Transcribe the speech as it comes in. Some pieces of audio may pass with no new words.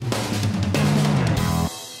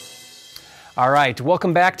All right,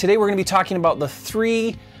 welcome back. Today we're going to be talking about the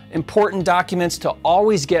 3 important documents to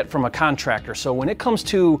always get from a contractor. So when it comes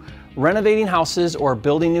to renovating houses or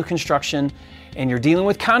building new construction and you're dealing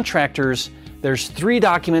with contractors, there's 3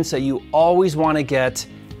 documents that you always want to get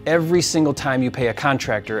every single time you pay a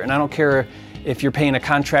contractor. And I don't care if you're paying a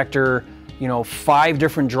contractor, 5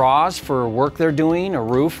 different draws for work they're doing, a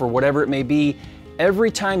roof or whatever it may be.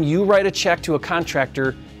 Every time you write a check to a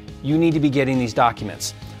contractor, you need to be getting these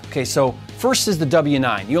documents. Okay, so first is the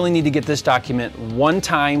W-9. You only need to get this document one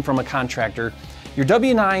time from a contractor. Your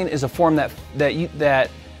W-9 is a form that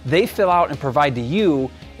they fill out and provide to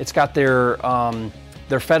you. It's got their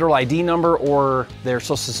federal ID number or their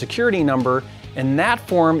social security number, and that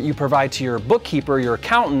form you provide to your bookkeeper, your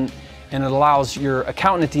accountant, and it allows your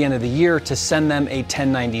accountant at the end of the year to send them a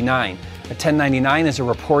 1099. A 1099 is a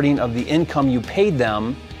reporting of the income you paid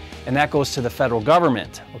them, and that goes to the federal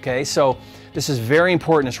government. Okay, so this is very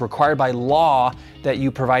important. It's required by law that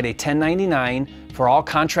you provide a 1099 for all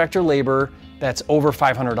contractor labor that's over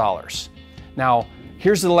 $500. Now,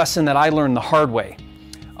 here's the lesson that I learned the hard way.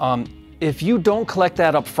 If you don't collect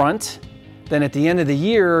that up front, then at the end of the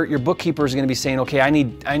year, your bookkeeper is going to be saying, okay, I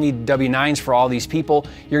need W-9s for all these people.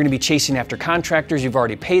 You're going to be chasing after contractors. You've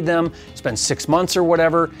already paid them. It's been 6 months or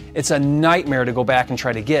whatever. It's a nightmare to go back and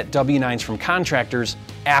try to get W-9s from contractors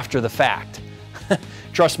after the fact.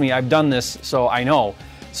 Trust me, I've done this, so I know.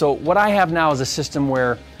 So what I have now is a system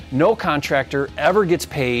where no contractor ever gets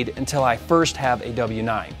paid until I first have a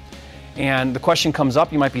W-9. And the question comes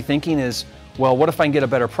up, you might be thinking is, well, what if I can get a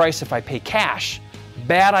better price if I pay cash?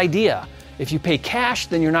 Bad idea. If you pay cash,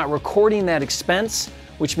 then you're not recording that expense,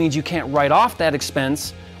 which means you can't write off that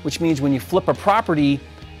expense, which means when you flip a property,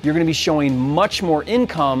 you're going to be showing much more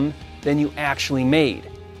income than you actually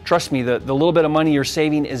made. Trust me, the little bit of money you're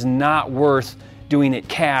saving is not worth doing it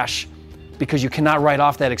cash because you cannot write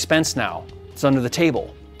off that expense now. It's under the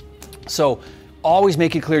table. So always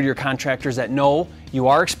make it clear to your contractors that no, you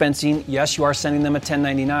are expensing, yes, you are sending them a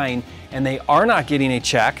 1099, and they are not getting a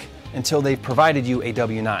check until they've provided you a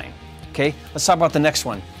W-9. Okay, let's talk about the next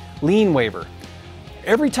one, lien waiver.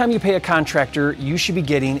 Every time you pay a contractor, you should be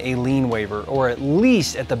getting a lien waiver, or at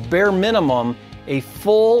least at the bare minimum, a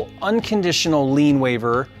full unconditional lien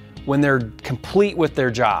waiver when they're complete with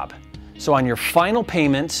their job. So on your final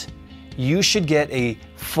payment, you should get a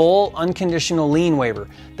full unconditional lien waiver.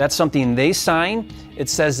 That's something they sign. It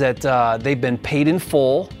says that they've been paid in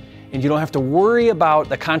full, and you don't have to worry about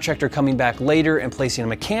the contractor coming back later and placing a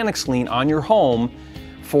mechanics lien on your home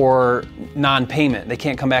for non-payment. They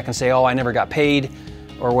can't come back and say, oh, I never got paid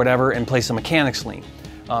or whatever, and place a mechanics lien.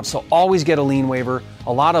 So always get a lien waiver.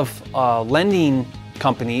 A lot of lending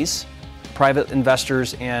companies, private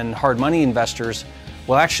investors and hard money investors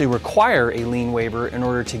will actually require a lien waiver in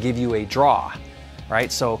order to give you a draw,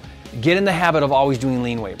 right? So get in the habit of always doing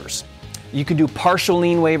lien waivers. You can do partial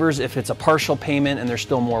lien waivers if it's a partial payment and there's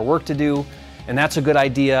still more work to do, and that's a good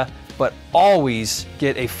idea, but always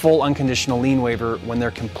get a full unconditional lien waiver when they're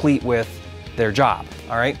complete with their job,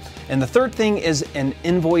 all right? And the third thing is an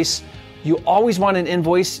invoice. You always want an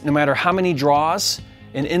invoice, no matter how many draws,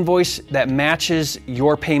 an invoice that matches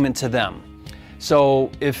your payment to them. So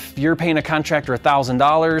if you're paying a contractor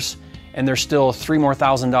 $1,000 and there's still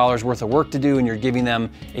 $3,000 more worth of work to do and you're giving them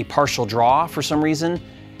a partial draw for some reason,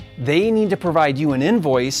 they need to provide you an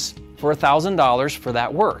invoice for $1,000 for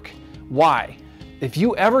that work. Why? If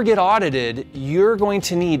you ever get audited, you're going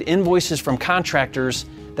to need invoices from contractors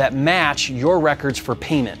that match your records for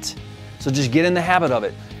payment. So just get in the habit of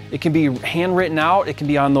it. It can be handwritten out, it can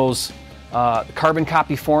be on those carbon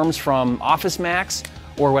copy forms from OfficeMax,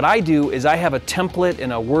 or what I do is I have a template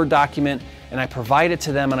in a Word document and I provide it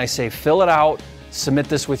to them and I say, fill it out, submit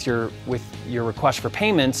this with your request for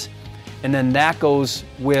payments, and then that goes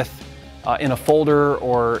with in a folder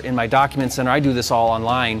or in my document center. I do this all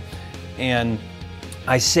online, and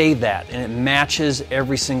I save that and it matches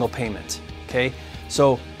every single payment, okay?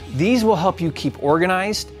 So these will help you keep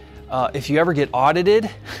organized. If you ever get audited,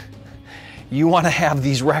 you want to have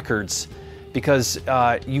these records because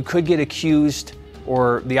you could get accused,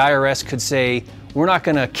 or the IRS could say, we're not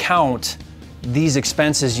going to count these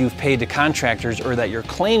expenses you've paid to contractors or that you're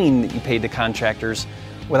claiming that you paid to contractors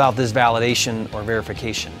without this validation or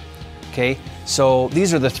verification. Okay, so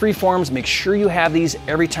these are the 3 forms. Make sure you have these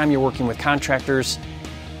every time you're working with contractors,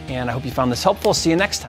 and I hope you found this helpful. See you next time.